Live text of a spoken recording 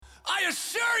I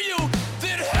assure you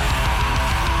that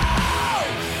hell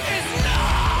is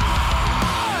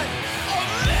not a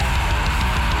myth.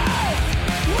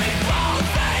 We both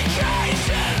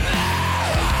vacation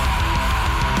there.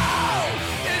 Hell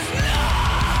is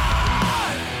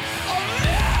not a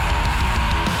myth.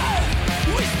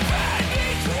 We spend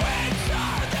each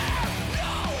winter there.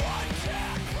 No one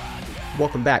can protect.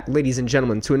 Welcome back, ladies and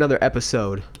gentlemen, to another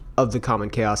episode of the Common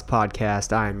Chaos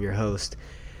Podcast. I am your host,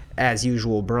 as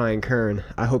usual, Brian Kern.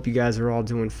 I hope you guys are all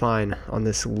doing fine on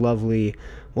this lovely,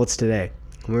 what's today?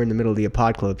 We're in the middle of the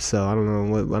apocalypse, so I don't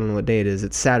know what day it is.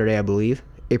 It's Saturday, I believe,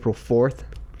 April 4th.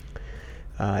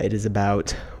 It is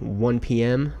about 1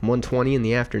 p.m., 1:20 in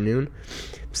the afternoon.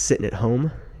 I'm sitting at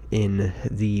home in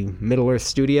the Middle Earth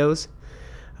Studios.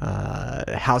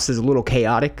 The house is a little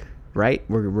chaotic, right?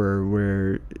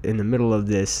 We're in the middle of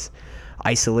this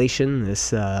isolation,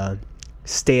 this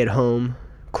stay-at-home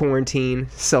quarantine,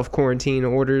 self-quarantine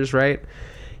orders, right?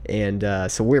 And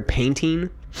so we're painting,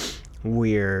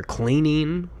 we're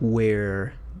cleaning,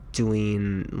 we're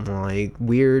doing like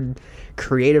weird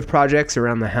creative projects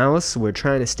around the house. We're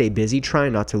trying to stay busy,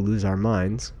 trying not to lose our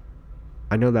minds.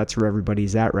 I know that's where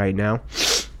everybody's at right now.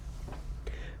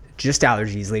 Just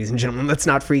allergies, ladies and gentlemen. Let's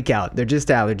not freak out. They're just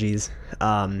allergies.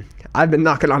 I've been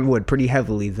knocking on wood pretty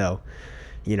heavily, though.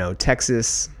 You know,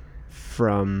 Texas,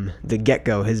 from the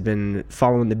get-go, has been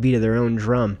following the beat of their own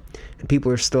drum. And people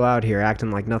are still out here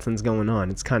acting like nothing's going on.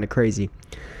 It's kind of crazy.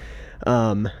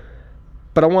 But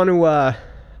I want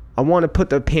to put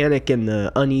the panic and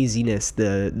the uneasiness,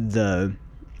 the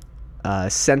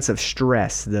sense of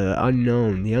stress, the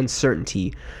unknown, the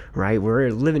uncertainty, right? We're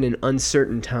living in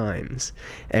uncertain times,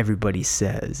 everybody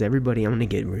says. Everybody, I'm going to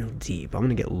get real deep. I'm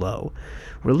going to get low.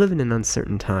 We're living in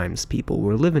uncertain times, people.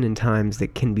 We're living in times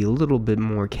that can be a little bit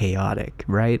more chaotic,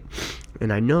 right?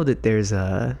 And I know that there's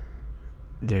a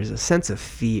sense of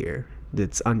fear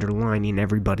that's underlining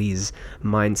everybody's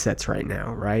mindsets right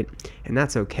now, right? And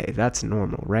that's okay. That's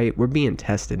normal, right? We're being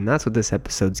tested, and that's what this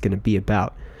episode's going to be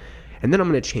about. And then I'm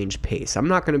going to change pace. I'm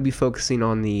not going to be focusing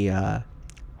on the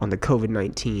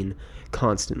COVID-19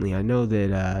 constantly. I know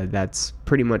that that's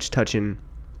pretty much touching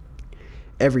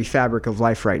every fabric of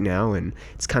life right now, and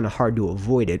it's kind of hard to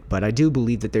avoid it. But I do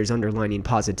believe that there's underlying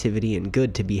positivity and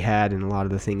good to be had in a lot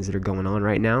of the things that are going on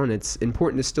right now, and it's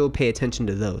important to still pay attention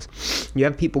to those. You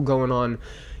have people going on,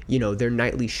 you know, their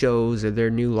nightly shows or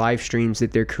their new live streams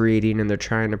that they're creating, and they're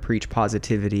trying to preach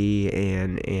positivity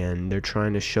and they're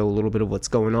trying to show a little bit of what's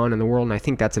going on in the world. And I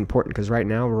think that's important because right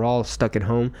now we're all stuck at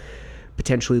home,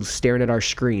 potentially staring at our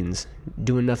screens,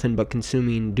 doing nothing but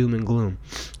consuming doom and gloom.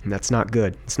 And that's not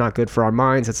good. It's not good for our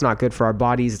minds. It's not good for our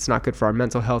bodies. It's not good for our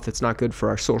mental health. It's not good for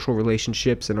our social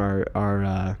relationships and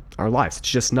our lives. It's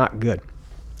just not good.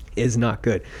 It is not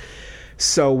good.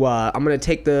 So I'm going to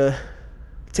take the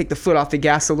foot off the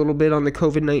gas a little bit on the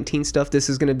COVID-19 stuff. This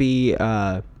is going to be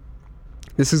an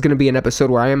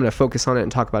episode where I am going to focus on it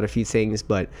and talk about a few things,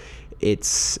 but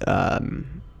it's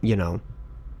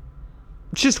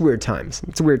it's just weird times.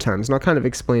 It's weird times, and I'll kind of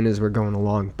explain as we're going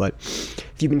along. But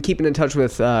if you've been keeping in touch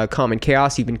with Common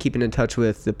Chaos, you've been keeping in touch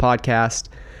with the podcast,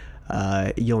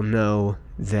 you'll know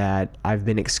that I've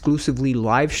been exclusively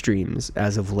live streams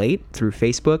as of late through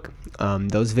Facebook.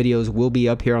 Those videos will be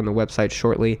up here on the website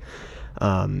shortly.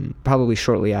 Probably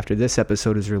shortly after this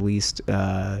episode is released.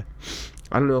 I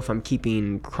don't know if I'm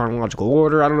keeping chronological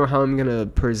order. I don't know how I'm going to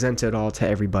present it all to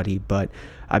everybody, but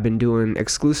I've been doing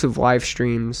exclusive live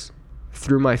streams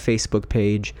through my Facebook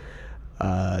page,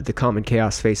 the Common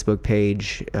Chaos Facebook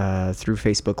page, through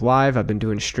Facebook Live. I've been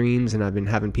doing streams, and I've been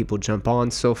having people jump on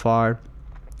so far.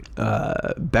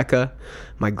 Becca,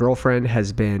 my girlfriend,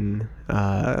 has been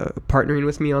partnering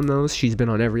with me on those. She's been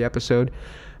on every episode.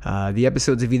 The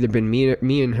episodes have either been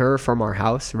me and her from our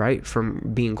house, right, from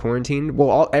being quarantined.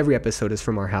 Well, every episode is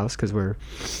from our house because we're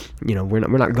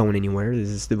not going anywhere. This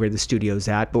is where the studio's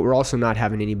at, but we're also not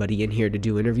having anybody in here to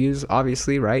do interviews,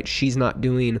 obviously, right? She's not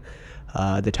doing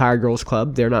the Tire Girls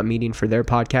Club. They're not meeting for their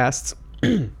podcasts.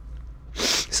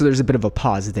 So there's a bit of a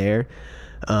pause there.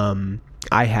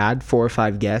 I had 4 or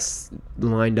 5 guests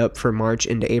lined up for March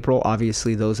into April.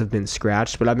 Obviously, those have been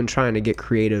scratched, but I've been trying to get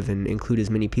creative and include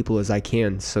as many people as I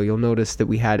can. So you'll notice that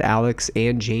we had Alex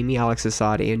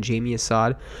Assad and Jamie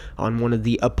Assad on one of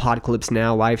the Apocalypse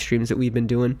Now live streams that we've been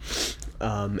doing.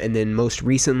 And then most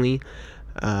recently,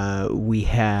 we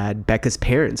had Becca's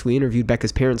parents. We interviewed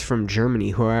Becca's parents from Germany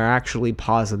who are actually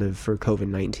positive for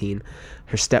COVID-19.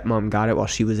 Her stepmom got it while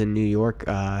she was in New York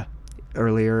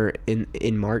earlier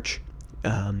in March.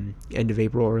 End of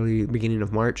April, early beginning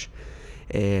of March,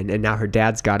 and now her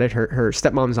dad's got it. Her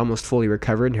stepmom's almost fully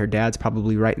recovered, and her dad's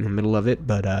probably right in the middle of it,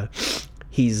 but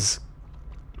he's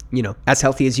as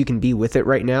healthy as you can be with it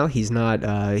right now. He's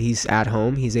not, he's at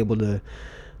home. He's able to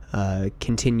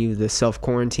continue the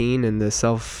self-quarantine and the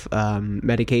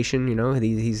self-medication.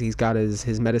 He's got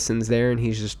his medicines there, and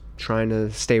he's just trying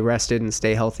to stay rested and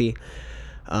stay healthy.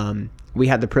 We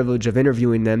had the privilege of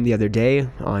interviewing them the other day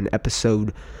on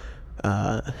episode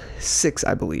 6,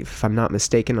 I believe, if I'm not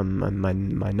mistaken.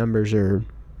 My numbers are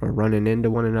running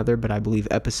into one another, but I believe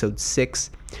episode 6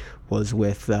 was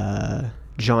with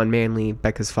John Manley,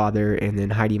 Becca's father, and then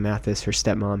Heidi Mathis, her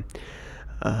stepmom.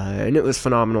 And it was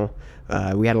phenomenal.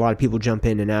 We had a lot of people jump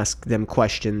in and ask them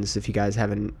questions. If you guys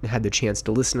haven't had the chance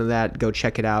to listen to that, go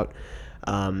check it out.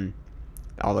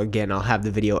 I'll have the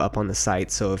video up on the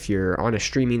site. So if you're on a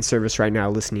streaming service right now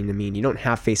listening to me and you don't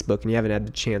have Facebook and you haven't had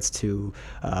the chance to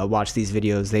watch these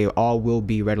videos, they all will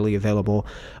be readily available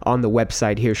on the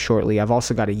website here shortly. I've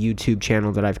also got a YouTube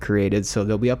channel that I've created, so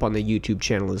they'll be up on the YouTube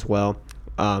channel as well.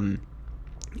 I'm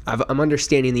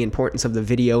understanding the importance of the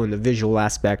video and the visual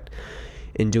aspect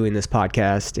in doing this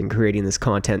podcast and creating this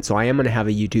content. So I am going to have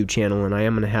a YouTube channel, and I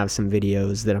am going to have some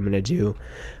videos that I'm going to do.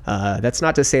 That's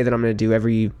not to say that I'm going to do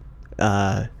every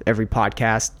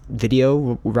podcast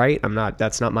video, right?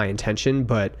 That's not my intention,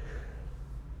 but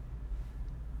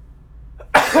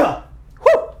whew,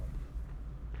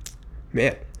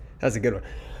 man, that was a good one.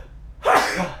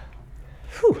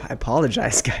 Whew, I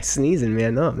apologize, guys. Sneezing,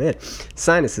 man. Oh man,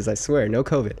 sinuses. I swear, no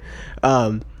COVID.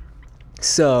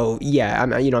 So yeah,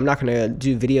 I'm not gonna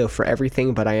do video for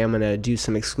everything, but I am gonna do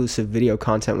some exclusive video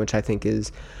content, which I think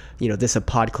is, this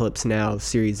Apocalypse Now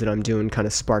series that I'm doing kind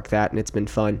of sparked that, and it's been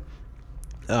fun.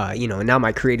 And now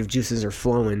my creative juices are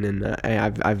flowing, and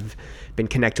I've been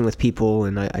connecting with people,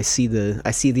 and I see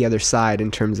the other side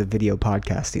in terms of video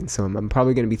podcasting. So I'm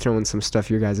probably going to be throwing some stuff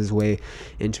your guys' way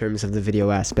in terms of the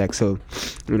video aspect. So,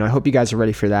 I hope you guys are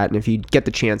ready for that. And if you get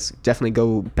the chance, definitely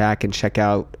go back and check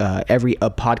out every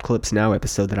Apocalypse Now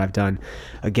episode that I've done.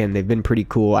 Again, they've been pretty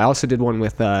cool. I also did one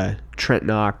with Trent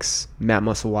Knox, Matt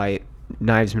Musselwhite,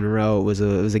 Knives Monroe. It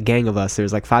was a gang of us.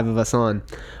 There's like 5 of us on,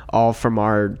 all from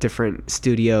our different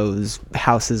studios,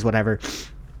 houses, whatever,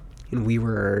 and we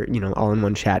were all in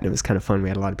one chat, and it was kind of fun. We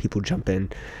had a lot of people jump in,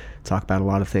 talk about a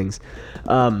lot of things.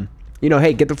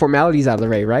 Hey, get the formalities out of the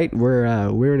way, right?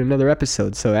 We're in another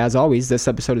episode. So as always, this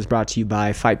episode is brought to you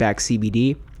by Fightback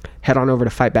CBD. Head on over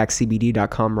to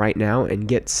fightbackcbd.com right now and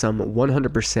get some 100%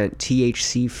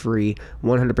 THC free,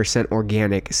 100%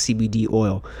 organic CBD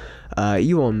oil.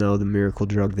 You all know the miracle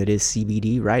drug that is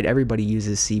CBD, right? Everybody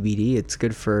uses CBD. It's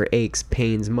good for aches,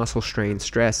 pains, muscle strain,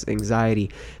 stress, anxiety.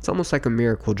 It's almost like a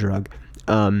miracle drug.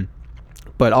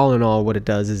 But all in all, what it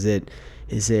does is it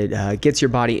gets your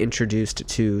body introduced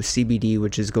to CBD,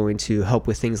 which is going to help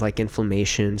with things like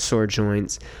inflammation, sore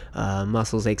joints,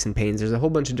 muscles, aches, and pains. There's a whole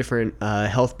bunch of different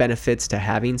health benefits to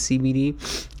having CBD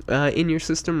in your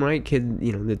system, right?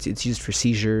 It's used for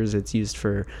seizures. It's used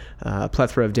for a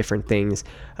plethora of different things.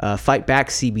 Fightback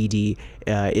CBD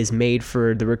is made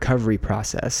for the recovery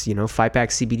process. Fightback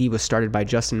CBD was started by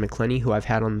Justin McClenny, who I've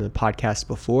had on the podcast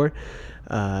before.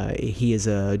 He is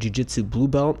a jiu-jitsu blue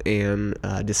belt and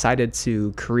decided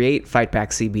to create Fightback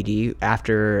CBD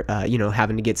after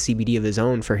having to get CBD of his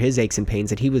own for his aches and pains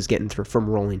that he was getting from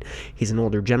rolling. He's an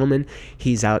older gentleman.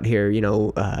 He's out here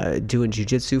doing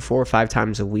jiu-jitsu 4 or 5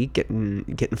 times a week,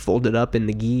 getting folded up in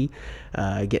the gi,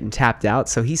 getting tapped out.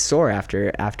 So he's sore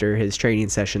after his training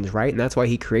sessions, right? And that's why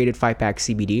he created Fightback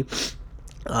CBD.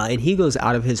 And he goes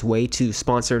out of his way to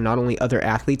sponsor not only other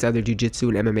athletes, other jiu-jitsu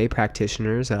and MMA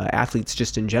practitioners, athletes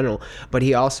just in general, but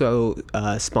he also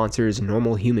sponsors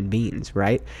normal human beings,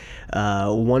 right?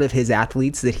 One of his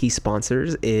athletes that he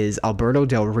sponsors is Alberto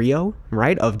Del Rio,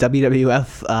 right, of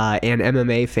WWF and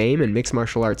MMA fame and mixed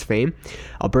martial arts fame.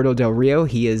 Alberto Del Rio,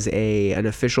 he is an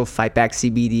official Fightback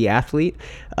CBD athlete,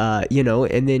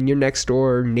 and then your next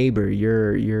door neighbor,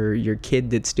 your kid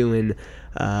that's doing,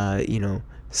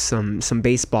 some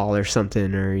baseball or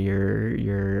something, or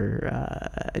your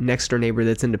next door neighbor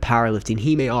that's into powerlifting,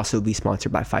 he may also be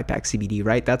sponsored by Fightback CBD,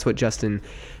 right? That's what Justin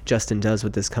does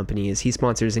with this company, is he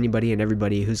sponsors anybody and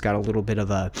everybody who's got a little bit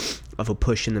of a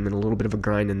push in them and a little bit of a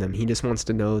grind in them. He just wants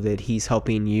to know that he's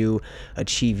helping you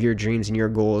achieve your dreams and your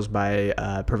goals by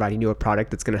providing you a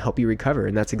product that's going to help you recover,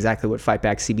 and that's exactly what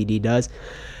Fightback CBD does.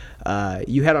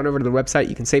 You head on over to the website.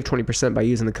 You can save 20% by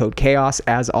using the code CHAOS.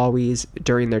 As always,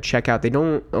 during their checkout, they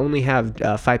don't only have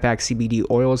Fightback CBD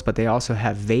oils, but they also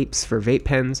have vapes for vape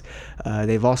pens.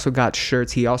 They've also got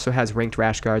shirts. He also has ranked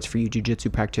rash guards for you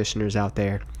jiu-jitsu practitioners out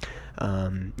there.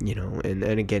 And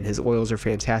again, his oils are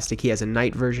fantastic. He has a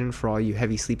night version for all you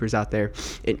heavy sleepers out there.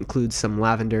 It includes some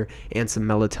lavender and some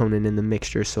melatonin in the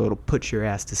mixture, so it'll put your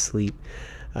ass to sleep.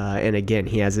 And again,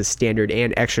 he has his standard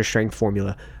and extra strength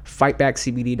formula.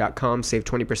 Fightbackcbd.com. Save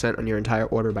 20% on your entire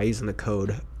order by using the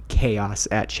code CHAOS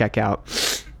at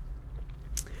checkout.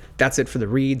 That's it for the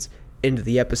reads. Into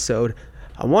the episode.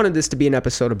 I wanted this to be an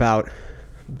episode about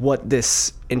what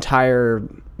this entire,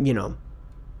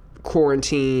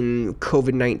 quarantine,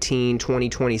 COVID-19,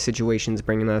 2020 situation is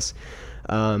bringing us.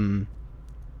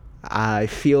 I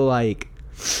feel like,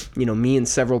 me and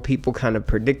several people kind of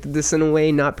predicted this in a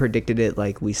way. Not predicted it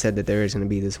like we said that there is going to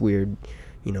be this weird,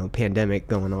 pandemic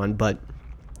going on. But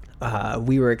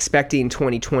we were expecting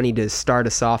 2020 to start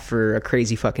us off for a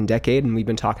crazy fucking decade. And we've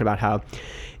been talking about how,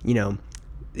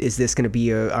 is this going to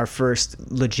be our first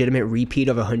legitimate repeat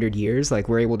of 100 years? Like,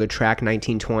 we're able to track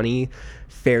 1920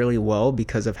 fairly well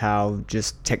because of how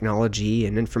just technology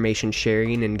and information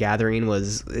sharing and gathering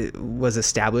was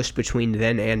established between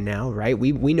then and now, right?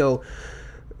 We know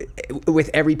with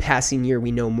every passing year,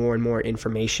 we know more and more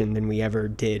information than we ever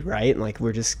did, right? Like,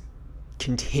 we're just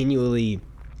continually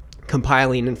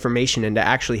compiling information, and to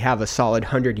actually have a solid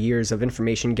 100 years of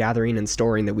information gathering and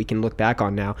storing that we can look back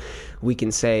on now, we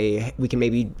can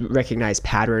maybe recognize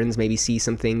patterns, maybe see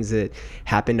some things that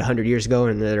happened 100 years ago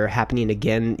and that are happening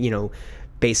again,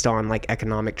 based on like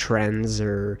economic trends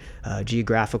or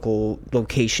geographical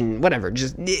location, whatever,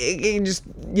 just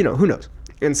who knows.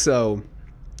 And so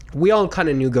we all kind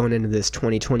of knew going into this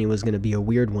 2020 was going to be a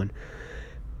weird one.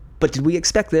 But did we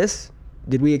expect this?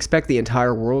 Did we expect the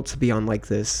entire world to be on like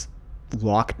this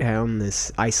lockdown,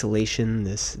 this isolation,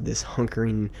 this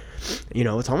hunkering?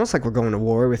 It's almost like we're going to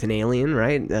war with an alien,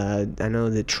 right? I know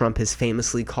that Trump has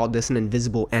famously called this an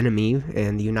invisible enemy,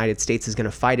 and the United States is going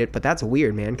to fight it. But that's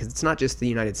weird, man, because it's not just the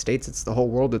United States. It's the whole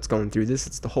world that's going through this.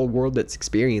 It's the whole world that's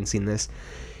experiencing this.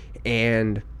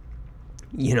 And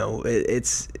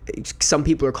it's some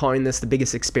people are calling this the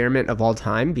biggest experiment of all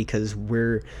time, because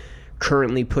we're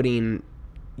currently putting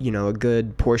a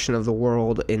good portion of the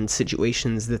world in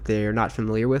situations that they're not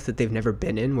familiar with, that they've never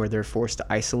been in, where they're forced to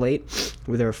isolate,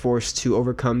 where they're forced to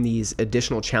overcome these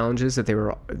additional challenges that they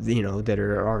were, that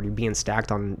are already being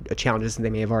stacked on challenges that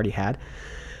they may have already had.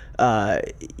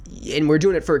 And we're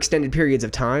doing it for extended periods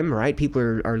of time, right? People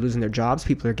are losing their jobs.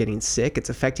 People are getting sick. It's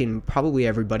affecting probably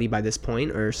everybody by this point,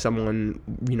 or someone,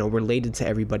 related to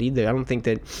everybody. I don't think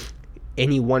that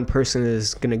any one person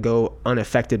is going to go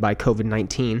unaffected by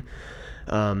COVID-19.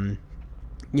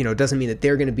 It doesn't mean that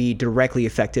they're going to be directly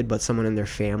affected, but someone in their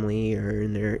family or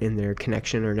in their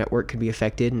connection or network could be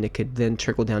affected, and it could then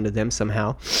trickle down to them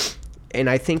somehow. And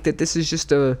I think that this is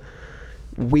just a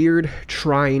weird,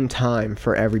 trying time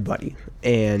for everybody.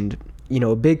 And,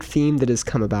 a big theme that has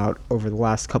come about over the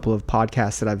last couple of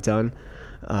podcasts that I've done,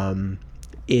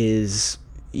 is,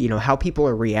 how people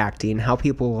are reacting, how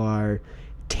people are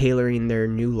tailoring their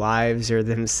new lives or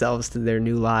themselves to their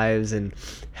new lives, and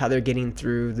how they're getting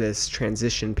through this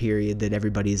transition period that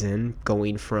everybody's in,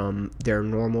 going from their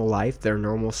normal life, their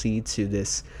normalcy, to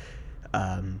this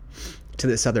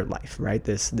other life, right?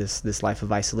 This life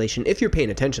of isolation. If you're paying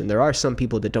attention, there are some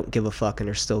people that don't give a fuck and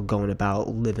are still going about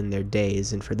living their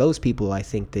days. And for those people, I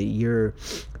think that you're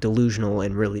delusional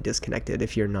and really disconnected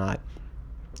if you're not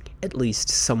at least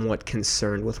somewhat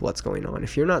concerned with what's going on.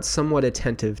 If you're not somewhat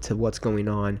attentive to what's going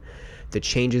on, the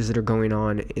changes that are going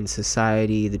on in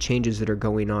society, the changes that are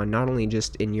going on not only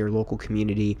just in your local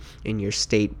community, in your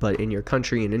state, but in your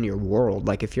country and in your world.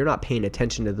 Like, if you're not paying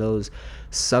attention to those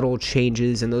subtle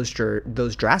changes and those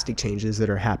drastic changes that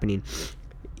are happening,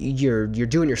 you're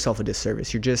doing yourself a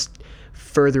disservice. You're just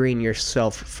furthering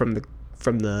yourself from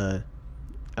the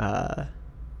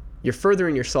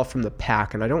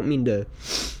pack. And I don't mean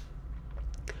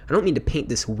to paint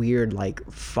this weird,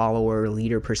 like, follower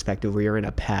leader perspective where you're in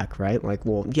a pack, right? Like,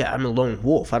 well, yeah, I'm a lone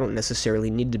wolf. I don't necessarily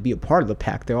need to be a part of the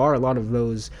pack. There are a lot of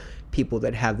those people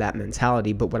that have that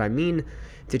mentality. But what I mean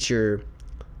that you're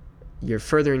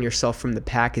furthering yourself from the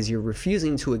pack is you're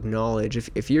refusing to acknowledge,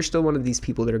 if you're still one of these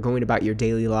people that are going about your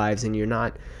daily lives and you're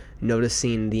not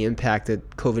noticing the impact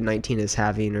that COVID-19 is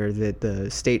having, or that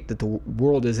the state that the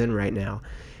world is in right now,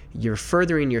 you're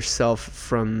furthering yourself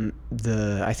from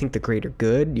the greater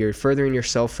good. You're furthering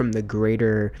yourself from the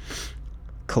greater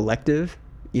collective,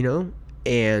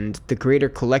 and the greater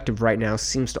collective right now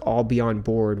seems to all be on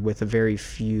board with a very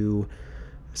few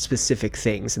specific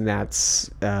things, and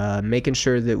that's making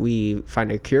sure that we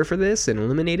find a cure for this and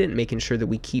eliminate it, and making sure that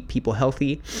we keep people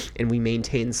healthy and we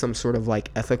maintain some sort of like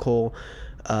ethical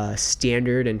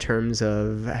standard in terms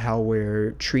of how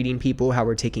we're treating people, how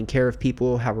we're taking care of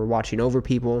people, how we're watching over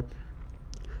people,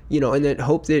 and then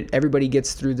hope that everybody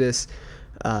gets through this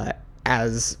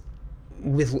as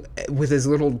with as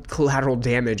little collateral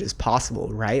damage as possible,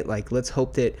 right? Like, let's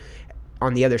hope that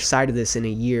on the other side of this in a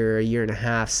year and a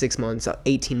half, 6 months,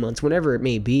 18 months, whenever it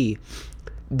may be,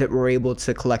 that we're able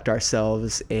to collect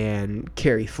ourselves and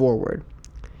carry forward.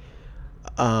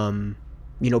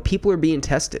 People are being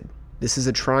tested. This is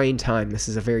a trying time. This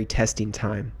is a very testing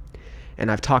time.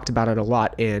 And I've talked about it a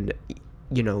lot. And,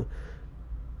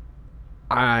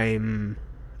 I'm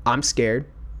scared.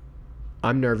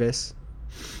 I'm nervous.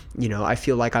 I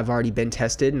feel like I've already been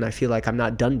tested, and I feel like I'm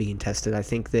not done being tested. I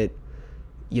think that,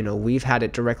 we've had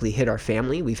it directly hit our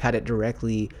family. We've had it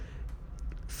directly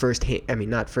firsthand. I mean,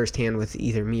 not firsthand with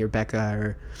either me or Becca,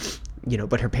 or,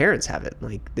 but her parents have it.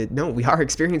 Like, no, we are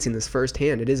experiencing this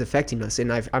firsthand. It is affecting us,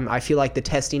 and I feel like the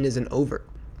testing isn't over.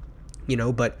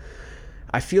 But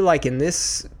I feel like in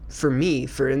this,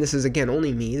 and this is again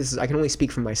only me. I can only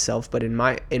speak for myself, but in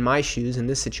my shoes in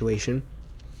this situation,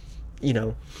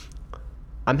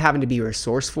 I'm having to be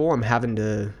resourceful. I'm having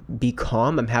to be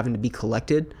calm. I'm having to be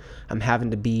collected. I'm having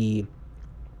to be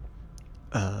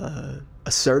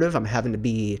assertive. I'm having to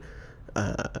be.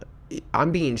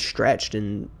 I'm being stretched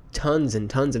in tons and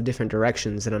tons of different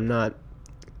directions that I'm not,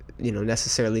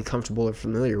 necessarily comfortable or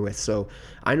familiar with. So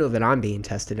I know that I'm being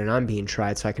tested and I'm being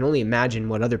tried. So I can only imagine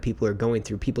what other people are going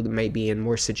through. People that might be in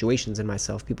worse situations than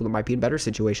myself. People that might be in better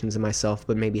situations than myself,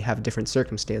 but maybe have different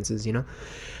circumstances.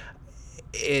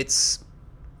 It's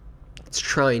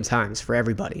trying times for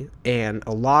everybody, and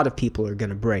a lot of people are going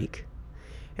to break.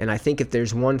 And I think if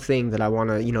there's one thing that I want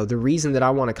to, the reason that I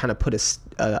want to kind of put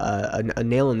a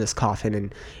nail in this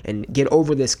coffin and get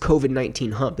over this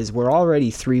COVID-19 hump is we're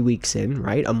already 3 weeks in,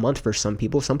 right? A month for some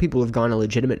people. Some people have gone a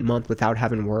legitimate month without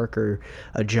having work or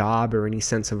a job or any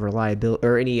sense of reliability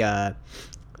or any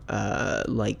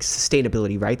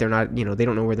sustainability, right? They're not, they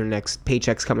don't know where their next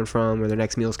paycheck's coming from, where their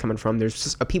next meal's coming from. There's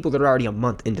just people that are already a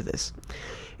month into this.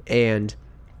 And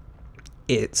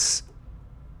it's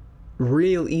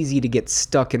real easy to get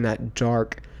stuck in that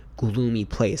dark, gloomy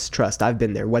place. Trust, I've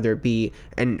been there, whether it be,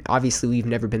 and obviously we've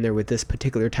never been there with this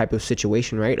particular type of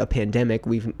situation, right? A pandemic.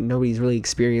 Nobody's really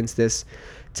experienced this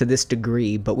to this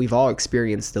degree, but we've all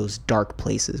experienced those dark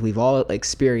places. We've all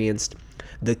experienced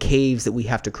the caves that we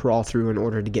have to crawl through in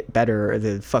order to get better, or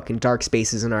the fucking dark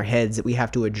spaces in our heads that we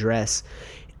have to address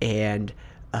and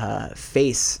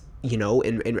face,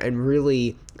 and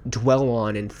really dwell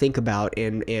on and think about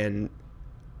and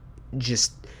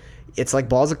just, it's like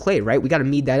balls of clay, right? We got to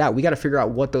meet that out. We got to figure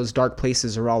out what those dark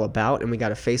places are all about, and we got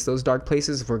to face those dark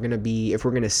places if we're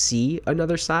going to see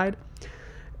another side.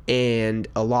 And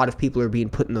a lot of people are being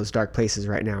put in those dark places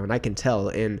right now, and I can tell.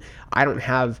 And I don't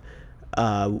have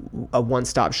a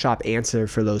one-stop shop answer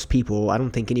for those people. I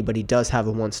don't think anybody does have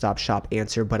a one-stop shop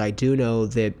answer, but I do know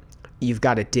that you've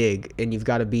got to dig, and you've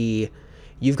got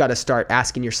to start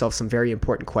asking yourself some very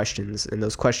important questions. And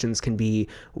those questions can be,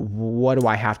 what do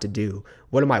I have to do?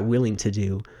 What am I willing to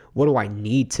do? What do I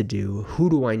need to do? Who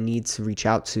do I need to reach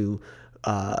out to?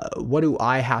 What do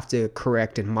I have to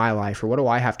correct in my life? Or what do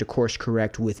I have to course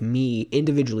correct with me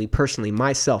individually, personally,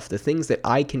 myself, the things that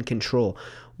I can control?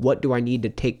 What do I need to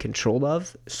take control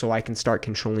of so I can start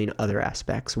controlling other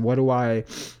aspects?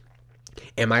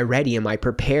 Am I ready? Am I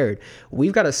prepared?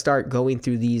 We've got to start going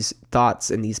through these thoughts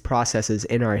and these processes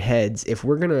in our heads if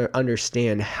we're going to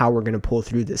understand how we're going to pull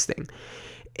through this thing.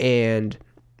 And,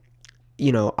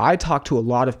 I talk to a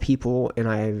lot of people,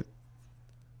 and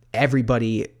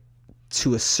everybody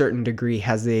to a certain degree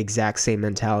has the exact same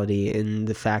mentality in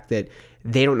the fact that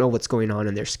they don't know what's going on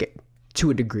and they're scared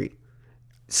to a degree.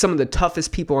 Some of the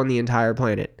toughest people on the entire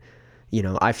planet,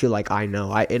 I feel like I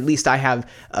know. At least I have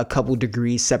a couple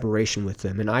degrees separation with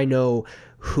them, and I know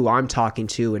who I'm talking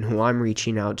to and who I'm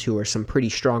reaching out to are some pretty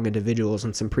strong individuals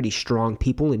and some pretty strong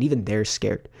people, and even they're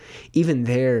scared. Even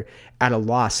they're at a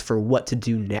loss for what to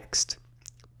do next.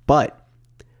 But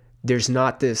there's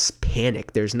not this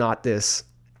panic. There's not this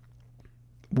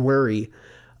worry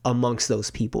amongst those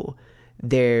people.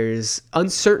 There's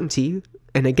uncertainty.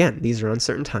 And again, these are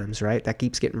uncertain times, right? That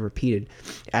keeps getting repeated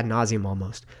ad nauseum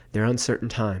almost. They're uncertain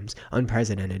times,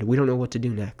 unprecedented. We don't know what to do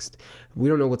next. We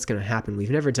don't know what's going to happen. We've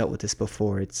never dealt with this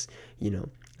before. It's,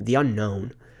 the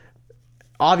unknown.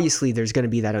 Obviously, there's going to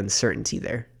be that uncertainty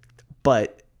there.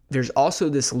 But there's also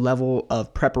this level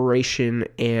of preparation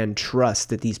and trust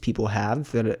that these people have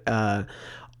that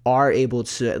are able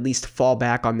to at least fall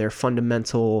back on their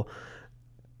fundamental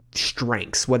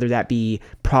strengths, whether that be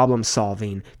problem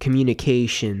solving,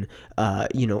 communication,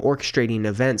 orchestrating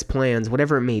events, plans,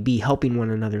 whatever it may be, helping one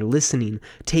another, listening,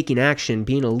 taking action,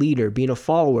 being a leader, being a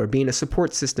follower, being a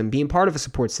support system, being part of a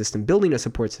support system, building a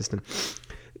support system.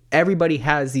 Everybody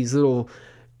has these little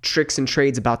tricks and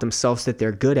trades about themselves that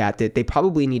they're good at that they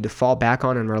probably need to fall back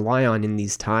on and rely on in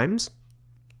these times,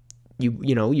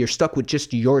 You're stuck with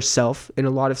just yourself in a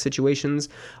lot of situations.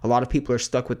 A lot of people are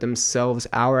stuck with themselves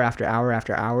hour after hour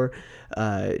after hour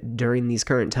during these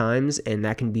current times, and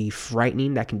that can be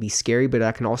frightening, that can be scary, but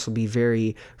that can also be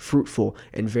very fruitful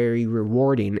and very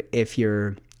rewarding if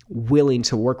you're willing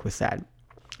to work with that.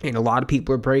 And a lot of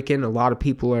people are breaking. A lot of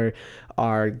people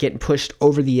are getting pushed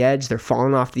over the edge. They're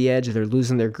falling off the edge. They're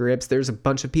losing their grips. There's a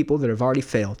bunch of people that have already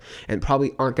failed and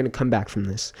probably aren't going to come back from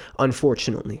this,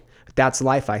 unfortunately. That's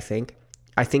life, I think.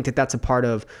 I think that that's a part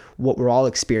of what we're all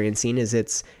experiencing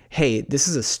is hey, this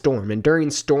is a storm. And during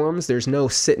storms, there's no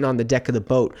sitting on the deck of the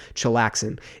boat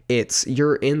chillaxing.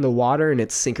 You're in the water and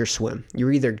it's sink or swim.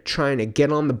 You're either trying to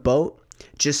get on the boat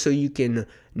just so you can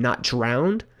not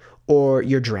drown, or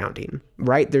you're drowning,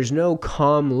 right? There's no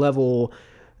calm level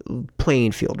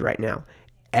playing field right now.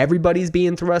 Everybody's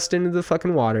being thrust into the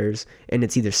fucking waters, and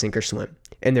it's either sink or swim.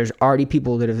 And there's already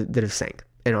people that have sank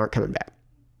and aren't coming back.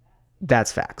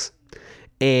 That's facts.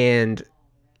 And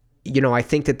I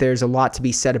think that there's a lot to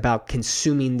be said about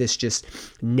consuming this just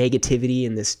negativity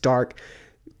and this dark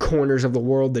corners of the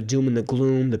world, the doom and the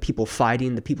gloom, the people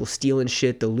fighting, the people stealing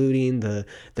shit, the looting, the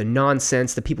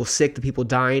nonsense, the people sick, the people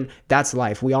dying. That's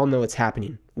life. We all know it's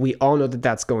happening. We all know that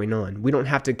that's going on. We don't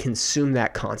have to consume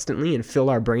that constantly and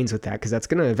fill our brains with that, because that's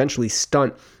going to eventually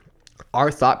stunt our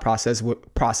thought processes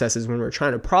when we're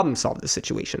trying to problem solve the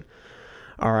situation.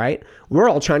 All right. We're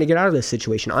all trying to get out of this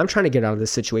situation. I'm trying to get out of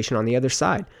this situation on the other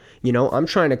side. I'm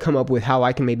trying to come up with how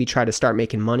I can maybe try to start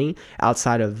making money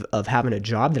outside of having a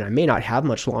job that I may not have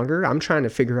much longer. I'm trying to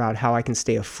figure out how I can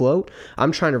stay afloat.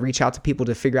 I'm trying to reach out to people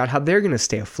to figure out how they're going to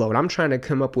stay afloat. I'm trying to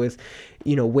come up with,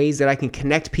 ways that I can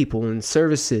connect people and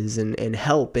services and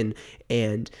help and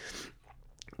at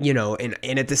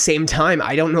the same time,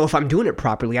 I don't know if I'm doing it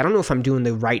properly. I don't know if I'm doing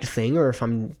the right thing or if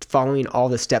I'm following all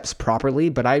the steps properly,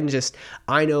 but I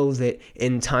know that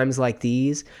in times like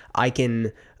these, I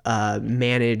can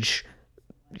manage,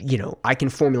 I can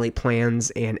formulate plans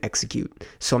and execute.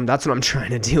 So that's what I'm trying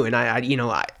to do. And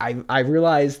I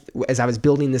realized as I was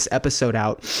building this episode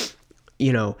out,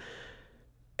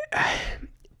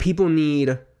 people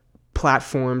need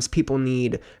platforms, people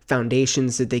need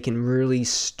foundations that they can really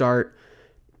start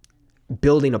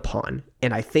building upon.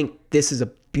 And I think this is a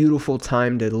beautiful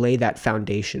time to lay that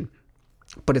foundation,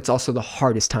 but it's also the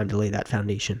hardest time to lay that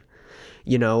foundation.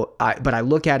 But I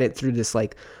look at it through this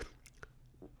like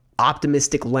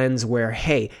optimistic lens where,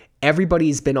 hey,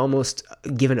 everybody's been almost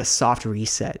given a soft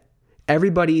reset.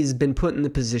 Everybody's been put in the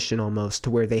position almost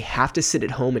to where they have to sit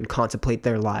at home and contemplate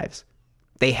their lives.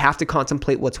 They have to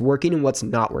contemplate what's working and what's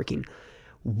not working,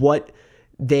 what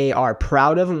they are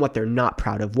proud of and what they're not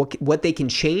proud of, what they can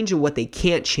change and what they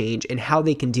can't change, and how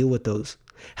they can deal with those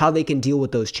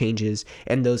changes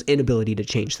and those inability to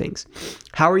change things.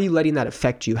 How are you letting that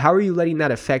affect you? How are you letting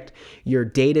that affect your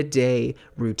day-to-day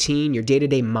routine, your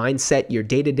day-to-day mindset, your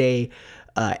day-to-day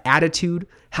attitude?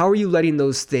 How are you letting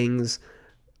those things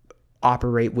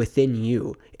operate within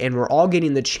you? And we're all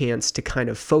getting the chance to kind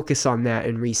of focus on that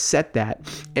and reset that.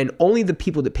 And only the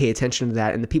people that pay attention to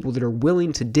that and the people that are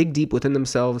willing to dig deep within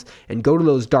themselves and go to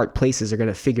those dark places are going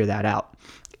to figure that out.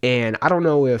 And I don't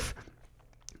know if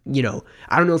you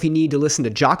need to listen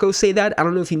to Jocko say that. I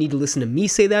don't know if you need to listen to me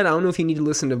say that. I don't know if you need to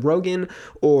listen to Rogan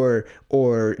or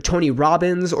Tony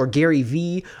Robbins or Gary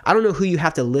Vee. I don't know who you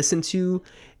have to listen to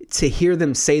hear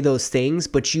them say those things,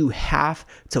 but you have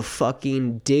to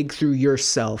fucking dig through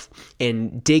yourself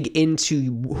and dig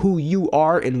into who you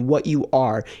are and what you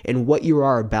are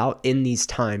about in these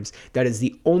times. That is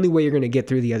the only way you're going to get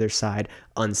through the other side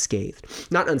unscathed.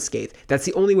 Not unscathed. That's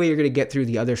the only way you're going to get through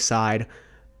the other side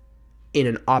in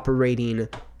an operating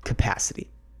capacity.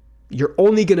 You're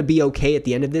only going to be okay at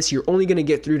the end of this. You're only going to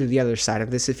get through to the other side of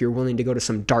this if you're willing to go to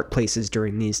some dark places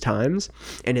during these times.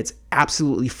 And it's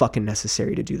absolutely fucking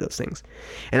necessary to do those things.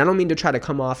 And I don't mean to try to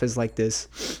come off as like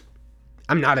this.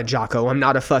 I'm not a Jocko. I'm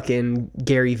not a fucking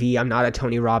Gary Vee. I'm not a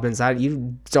Tony Robbins.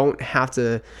 You don't have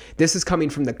to. This is coming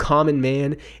from the common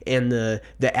man and the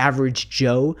average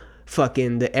Joe.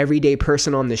 Fucking the everyday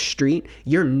person on the street.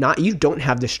 You don't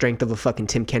have the strength of a fucking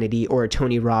Tim Kennedy or a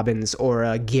Tony Robbins or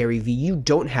a Gary Vee. You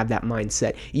don't have that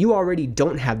mindset. You already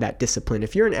don't have that discipline.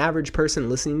 If you're an average person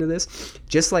listening to this,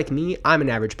 just like me, I'm an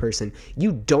average person.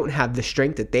 You don't have the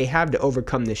strength that they have to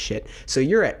overcome this shit. So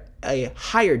you're at a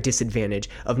higher disadvantage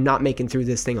of not making through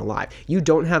this thing alive. You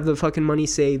don't have the fucking money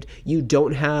saved. You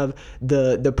don't have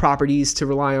the properties to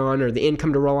rely on, or the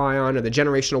income to rely on, or the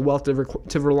generational wealth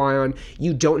to rely on.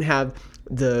 You don't have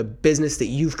the business that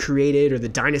you've created or the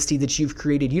dynasty that you've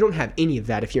created. You don't have any of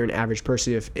that if you're an average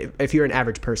person. If you're an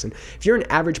average person, if you're an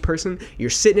average person, you're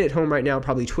sitting at home right now,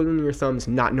 probably twiddling your thumbs,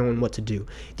 not knowing what to do.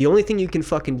 The only thing you can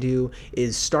fucking do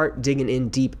is start digging in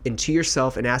deep into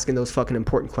yourself and asking those fucking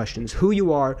important questions. Who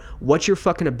you are, what you're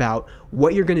fucking about,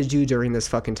 what you're going to do during this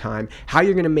fucking time, how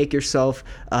you're going to make yourself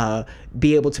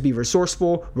be able to be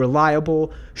resourceful,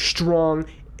 reliable, strong,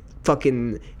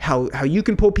 fucking how you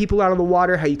can pull people out of the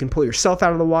water, how you can pull yourself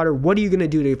out of the water. What are you going to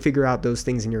do to figure out those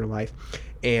things in your life?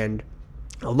 And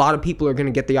a lot of people are going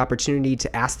to get the opportunity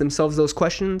to ask themselves those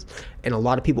questions, and a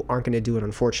lot of people aren't going to do it,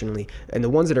 unfortunately. And the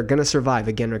ones that are going to survive,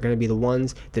 again, are going to be the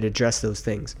ones that address those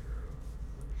things.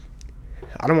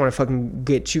 I don't want to fucking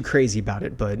get too crazy about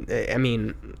it, but I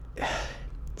mean,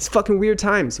 it's fucking weird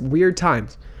times,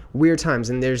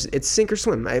 and it's sink or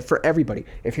swim for everybody.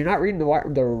 If you're not reading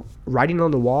the writing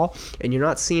on the wall, and you're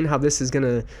not seeing how this is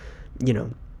gonna,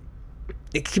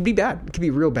 it could be bad. It could be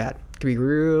real bad. It could be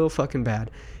real fucking bad.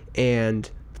 And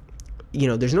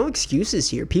there's no excuses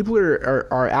here. People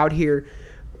are out here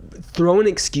throwing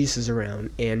excuses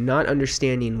around and not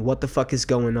understanding what the fuck is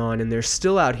going on, and they're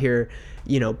still out here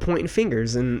pointing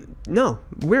fingers. And no,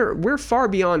 we're far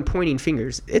beyond pointing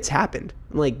fingers. It's happened.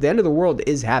 Like, the end of the world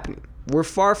is happening. We're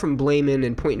far from blaming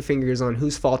and pointing fingers on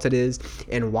whose fault it is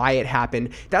and why it happened.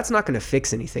 That's not going to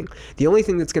fix anything. The only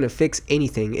thing that's going to fix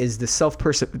anything is the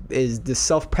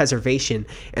self-preservation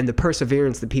and the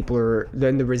perseverance that people are,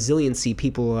 and the resiliency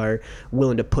people are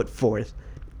willing to put forth.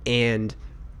 And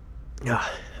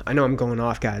I know I'm going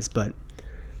off, guys, but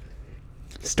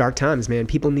it's dark times, man.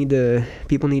 People need to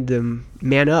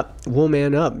man up, we'll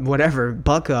man up, whatever,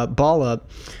 buck up, ball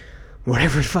up,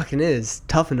 whatever it fucking is,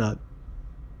 toughen up.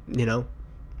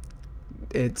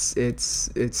 It's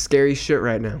scary shit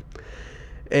right now.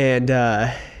 And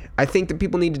I think that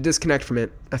people need to disconnect from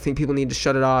it. I think people need to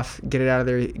shut it off, get it out of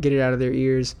their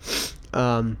ears.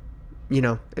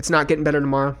 It's not getting better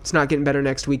tomorrow. It's not getting better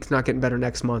next week. It's not getting better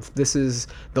next month. This is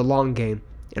the long game,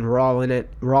 and we're all in it.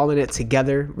 We're all in it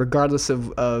together, regardless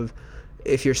of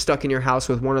if you're stuck in your house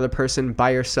with one other person, by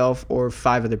yourself, or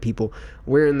 5 other people.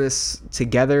 We're in this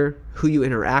together. Who you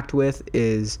interact with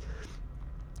is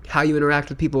how you interact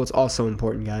with people. It's also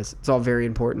important, guys. It's all very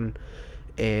important.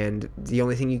 And the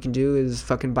only thing you can do is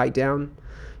fucking bite down,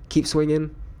 keep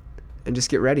swinging, and just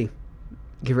get ready.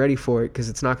 Get ready for it, because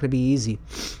it's not going to be easy.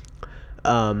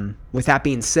 With that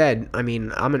being said, I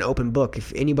mean, I'm an open book.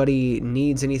 If anybody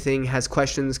needs anything, has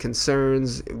questions,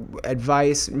 concerns,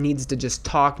 advice, needs to just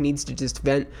talk, needs to just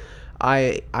vent,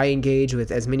 I engage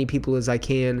with as many people as I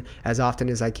can, as often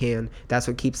as I can. That's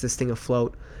what keeps this thing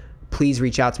afloat. Please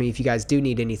reach out to me if you guys do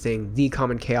need anything.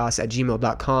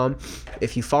 thecommonchaos@gmail.com.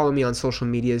 If you follow me on social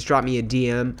medias, drop me a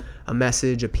DM, a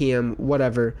message, a PM,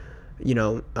 whatever.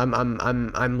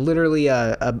 I'm literally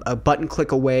a button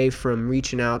click away from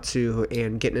reaching out to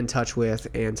and getting in touch with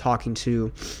and talking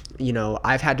to.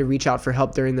 I've had to reach out for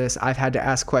help during this. I've had to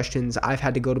ask questions. I've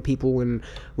had to go to people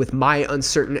with my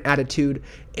uncertain attitude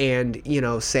and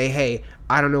say, hey,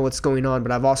 I don't know what's going on.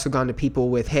 But I've also gone to people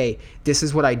with, hey, this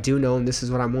is what I do know, and this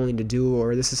is what I'm willing to do,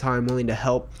 or this is how I'm willing to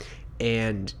help.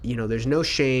 And there's no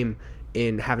shame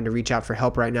in having to reach out for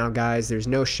help right now, guys. There's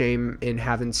no shame in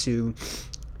having to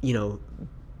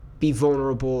be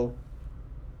vulnerable,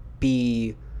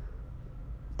 there's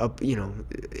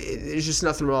just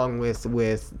nothing wrong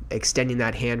with extending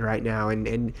that hand right now.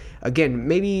 And again,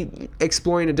 maybe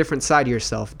exploring a different side of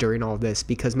yourself during all this,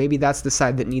 because maybe that's the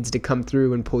side that needs to come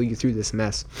through and pull you through this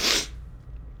mess.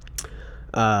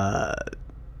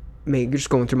 Just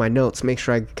going through my notes, make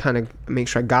sure I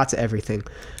got to everything.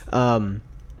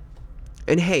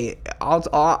 And hey,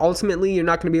 ultimately, you're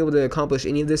not going to be able to accomplish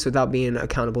any of this without being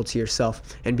accountable to yourself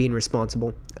and being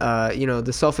responsible.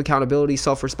 The self-accountability,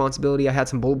 self-responsibility, I had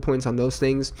some bullet points on those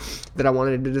things that I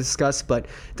wanted to discuss, but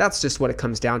that's just what it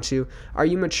comes down to. Are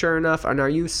you mature enough, and are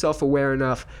you self-aware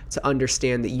enough to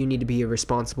understand that you need to be a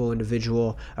responsible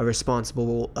individual, a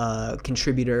responsible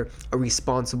contributor, a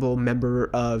responsible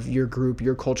member of your group,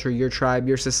 your culture, your tribe,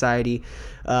 your society,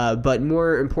 but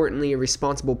more importantly, a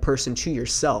responsible person to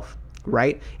yourself?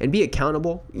 Right? And be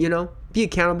accountable, be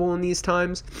accountable in these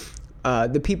times.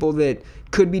 The people that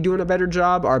could be doing a better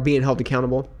job are being held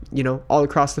accountable, all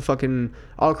across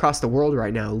the world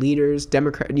right now. Leaders,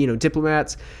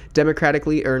 diplomats, not democratic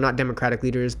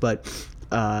leaders, but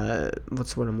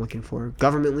what's what I'm looking for?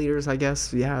 Government leaders, I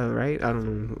guess. Yeah, right? I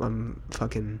don't know. I'm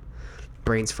fucking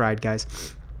brains fried, guys.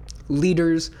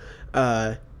 Leaders,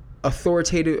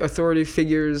 authority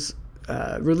figures,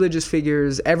 religious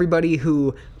figures, everybody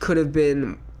who could have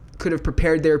been could have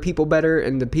prepared their people better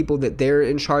and the people that they're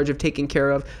in charge of taking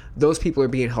care of, those people are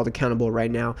being held accountable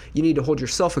right now. You need to hold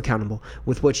yourself accountable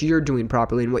with what you're doing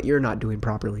properly and what you're not doing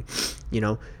properly.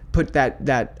 Put that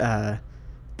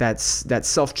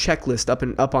self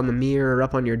checklist up on the mirror or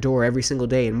up on your door every single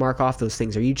day and mark off those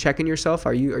things. Are you checking yourself?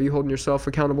 Are you holding yourself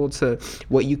accountable to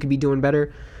what you could be doing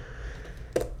better?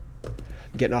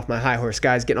 Getting off my high horse,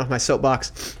 guys. Getting off my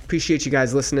soapbox. Appreciate you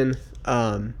guys listening.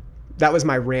 That was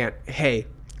my rant. Hey,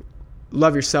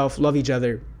 love yourself. Love each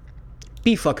other.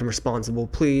 Be fucking responsible,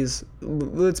 please.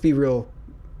 Let's be real.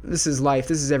 This is life.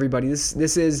 This is everybody.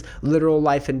 This is literal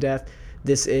life and death.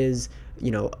 This is,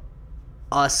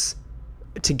 us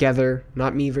together.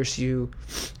 Not me versus you.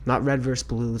 Not red versus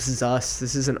blue. This is us.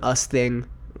 This is an us thing.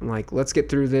 Like, let's get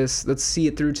through this. Let's see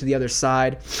it through to the other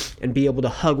side and be able to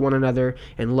hug one another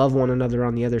and love one another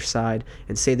on the other side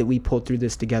and say that we pulled through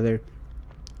this together.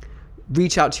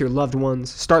 Reach out to your loved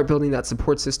ones. Start building that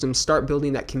support system. Start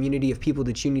building that community of people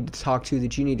that you need to talk to,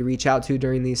 that you need to reach out to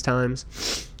during these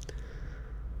times.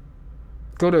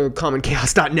 Go to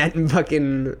commonchaos.net and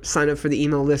fucking sign up for the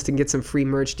email list and get some free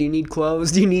merch. Do you need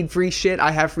clothes? Do you need free shit?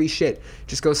 I have free shit.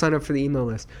 Just go sign up for the email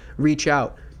list. Reach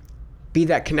out. Be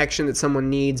that connection that someone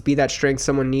needs. Be that strength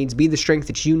someone needs. Be the strength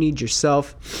that you need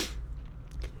yourself.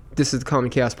 This is the Common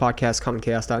Chaos Podcast,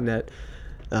 commonchaos.net.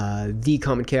 The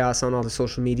Common Chaos on all the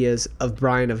social medias. Of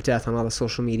Brian of Death on all the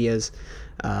social medias.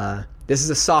 This is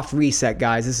a soft reset,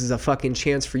 guys. This is a fucking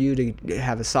chance for you to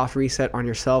have a soft reset on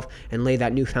yourself and lay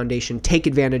that new foundation. Take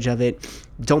advantage of it.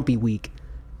 Don't be weak.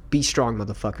 Be strong,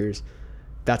 motherfuckers.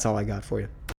 That's all I got for you.